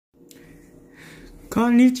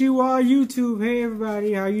Konnichiwa YouTube. Hey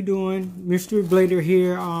everybody, how you doing? Mr. Blader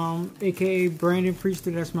here, aka Brandon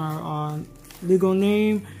Priester. That's my legal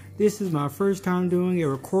name. This is my first time doing a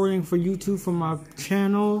recording for YouTube for my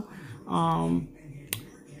channel.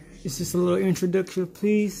 It's just a little introduction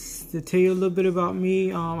piece to tell you a little bit about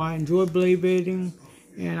me. I enjoy blading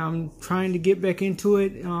and I'm trying to get back into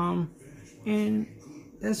it. And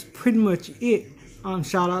that's pretty much it.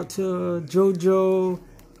 Shout out to JoJo,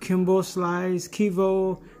 Kimbo Slice,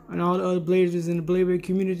 Kivo, and all the other bladers in the blading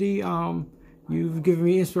community. You've given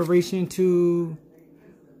me inspiration to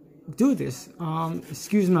do this.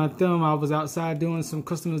 Excuse my thumb, I was outside doing some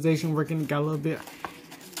customization work and got a little bit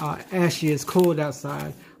ashy. It's cold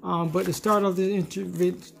outside. But to start off this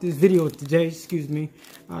video today, excuse me,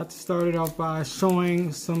 to start it off by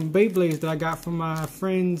showing some Beyblades that I got from my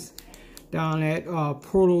friends down at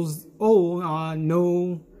Portals.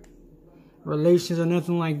 No relations or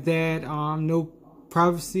nothing like that. No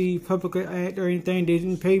privacy, public act or anything. They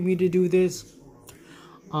didn't pay me to do this.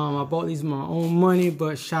 I bought these with my own money,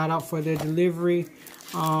 but shout out for their delivery.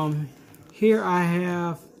 Here I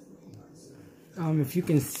have, if you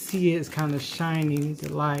can see it, it's kind of shiny,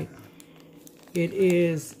 the light. It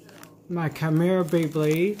is my Chimera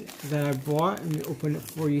Beyblade that I bought. Let me open it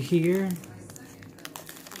for you here.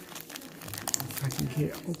 If I can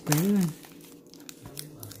get it open.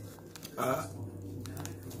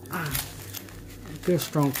 Good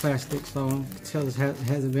strong plastic, so you can tell it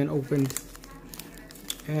hasn't been opened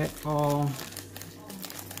at all.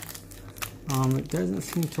 It doesn't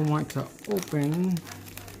seem to want to open.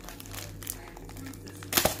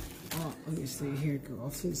 Let me see here, go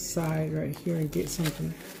off to the side right here and get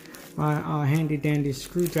something. My handy dandy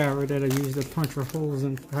screwdriver that I use to punch holes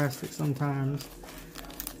in plastic sometimes.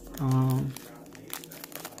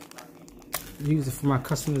 Use it for my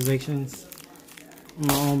customizations,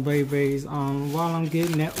 my own Beyblades. While I'm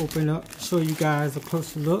getting that open up, show you guys a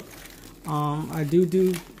closer look. I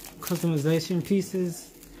do customization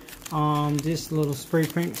pieces. Just little spray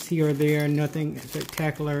paints here or there, nothing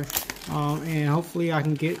spectacular. And hopefully I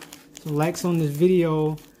can get some likes on this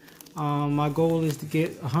video. My goal is to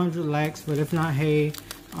get 100 likes, but if not, hey.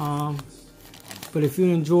 But if you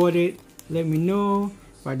enjoyed it, let me know.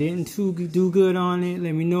 If I didn't do good on it,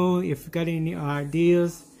 let me know. If you got any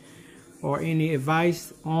ideas or any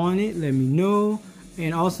advice on it, let me know.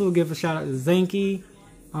 And also give a shout out to Zanky,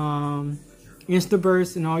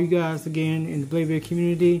 Instaburst, and all you guys again in the blading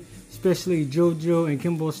community, especially JoJo and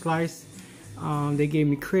Kimbo Slice. They gave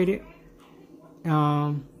me credit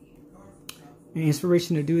and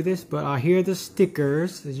inspiration to do this. But here are the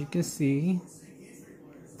stickers, as you can see.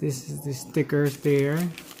 This is the stickers there.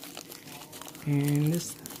 And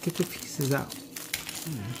let's get the pieces out.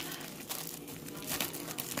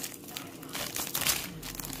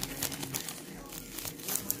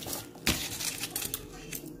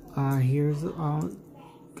 Here's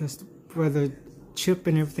guess where the chip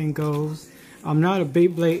and everything goes. I'm not a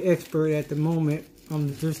Beyblade expert at the moment.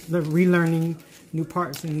 I'm just relearning new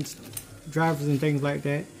parts and drivers and things like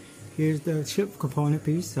that. Here's the chip component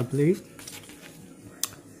piece, I believe.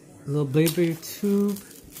 A little Beyblade tube.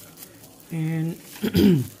 And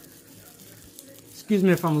excuse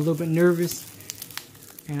me if I'm a little bit nervous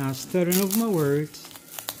and I'm stuttering over my words.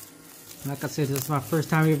 Like I said, this is my first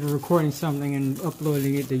time ever recording something and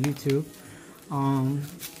uploading it to YouTube.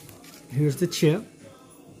 Here's the chip.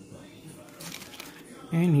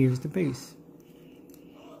 And here's the base.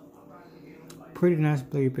 Pretty nice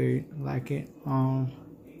Beyblade, I like it.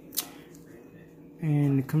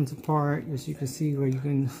 And it comes apart, as you can see, where you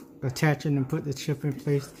can attach it and put the chip in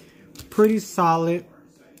place. Pretty solid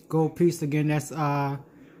gold piece. Again, that's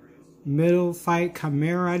Metal Fight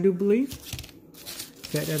Chimera, I do believe.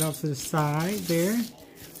 Set that off to the side there,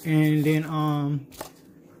 and then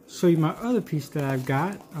show you my other piece that I've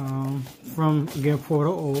got from, again,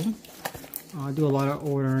 Portal O. I do a lot of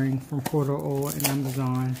ordering from Portal O and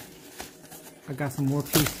Amazon. I got some more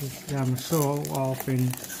pieces that I'm gonna show off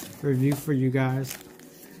and review for you guys.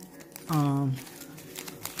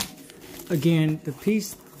 Again, the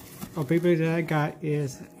piece of paper that I got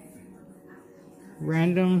is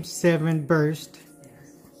Random 7 Burst.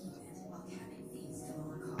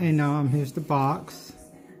 And here's the box.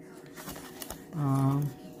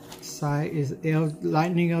 Side is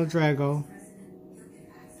Lightning El Drago.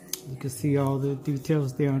 You can see all the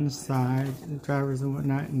details there on the side, the drivers and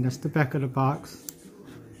whatnot, and that's the back of the box.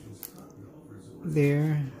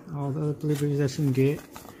 There, all the other deliveries that you can get.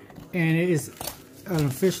 And it is an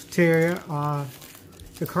official Terrier,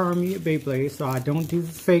 Takara Beyblade, so I don't do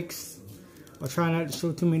fakes. I try not to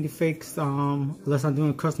show too many fakes unless I'm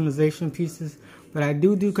doing customization pieces But I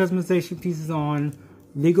do customization pieces on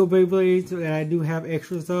Lego Beyblades that I do have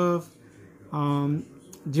extras of.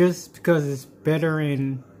 Just because it's better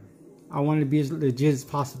and I want it to be as legit as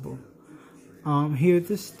possible. Here are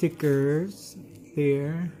the stickers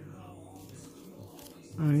there.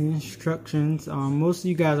 Instructions. Most of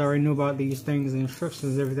you guys already know about these things,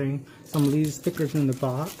 instructions, everything. Some of these stickers in the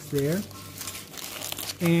box there.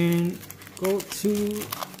 And go to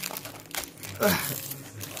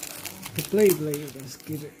the blade. Let's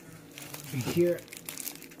get it here.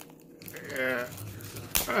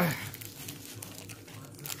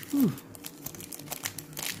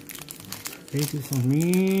 They do some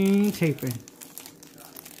mean taping.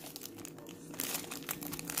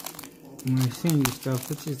 I'm gonna send you stuff,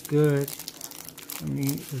 which is good. I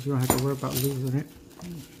mean, because you don't have to worry about losing it.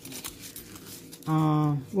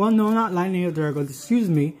 Well, no, not Lightning Drago. Excuse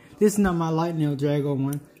me. This is not my Lightning Drago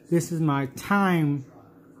one. This is my time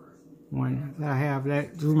one that I have.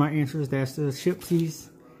 That drew my interest. That's the ship piece,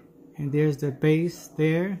 and there's the base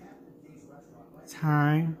there.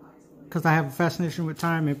 Time, because I have a fascination with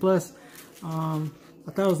time, and plus, I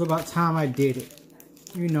thought it was about time I did it.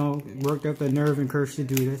 You know, worked up the nerve and courage to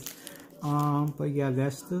do this. But yeah,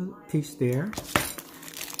 that's the piece there.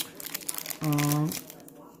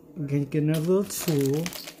 Get another little tool,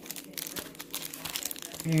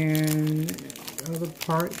 and the other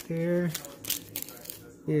part there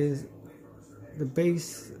is the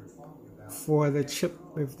base for the chip.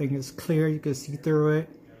 Everything is clear, you can see through it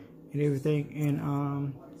and everything,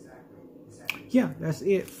 and yeah, that's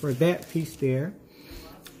it for that piece there.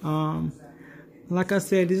 Like I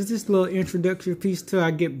said, this is just a little introductory piece till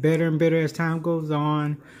I get better and better as time goes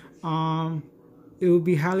on. It would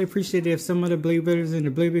be highly appreciated if some of the blade builders in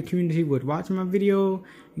the blade builder community would watch my video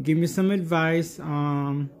and give me some advice.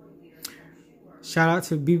 Shout out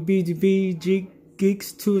to BBG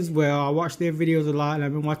Geeks too as well. I watch their videos a lot, and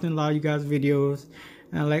I've been watching a lot of you guys' videos,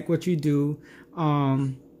 and I like what you do.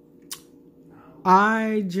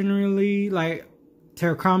 I generally like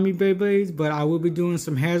Terracotta Beyblades, but I will be doing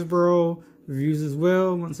some Hasbro reviews as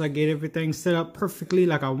well once I get everything set up perfectly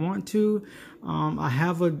like I want to. I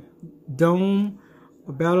have a dome,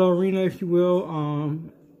 a battle arena, if you will,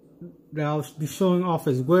 that I'll be showing off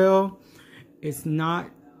as well. It's not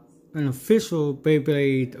an official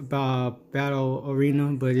Beyblade battle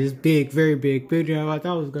arena, but it's big, very big, bigger than I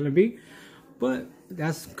thought it was gonna be. But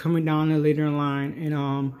that's coming down there later in line,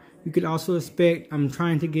 and you could also expect I'm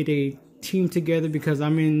trying to get a team together because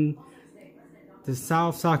I'm in the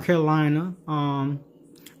South Carolina, around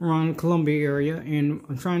the Columbia area, and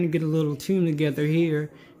I'm trying to get a little team together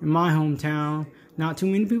here in my hometown. Not too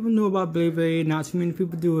many people know about Beyblade, not too many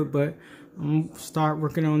people do it, but I'm gonna start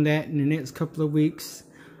working on that in the next couple of weeks,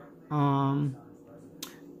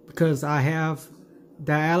 because I have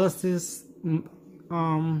dialysis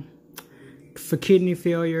for kidney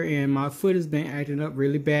failure, and my foot has been acting up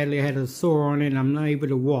really badly. I had a sore on it, and I'm not able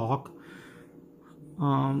to walk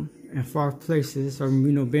in far places, or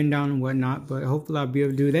bend down and whatnot, but hopefully I'll be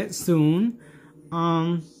able to do that soon.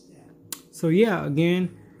 So yeah, again,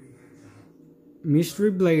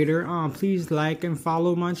 Mystery Blader, please like and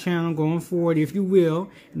follow my channel going forward if you will,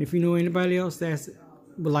 and if you know anybody else that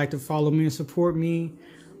would like to follow me and support me,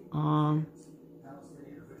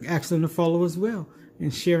 ask them to follow as well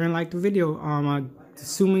and share and like the video. I'm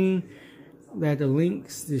assuming that the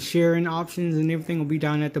links, the sharing options and everything will be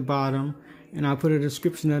down at the bottom, and I'll put a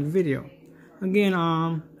description of the video. Again,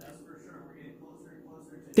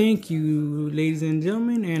 thank you, ladies and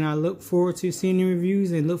gentlemen, and I look forward to seeing your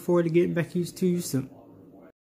reviews and look forward to getting back to you soon.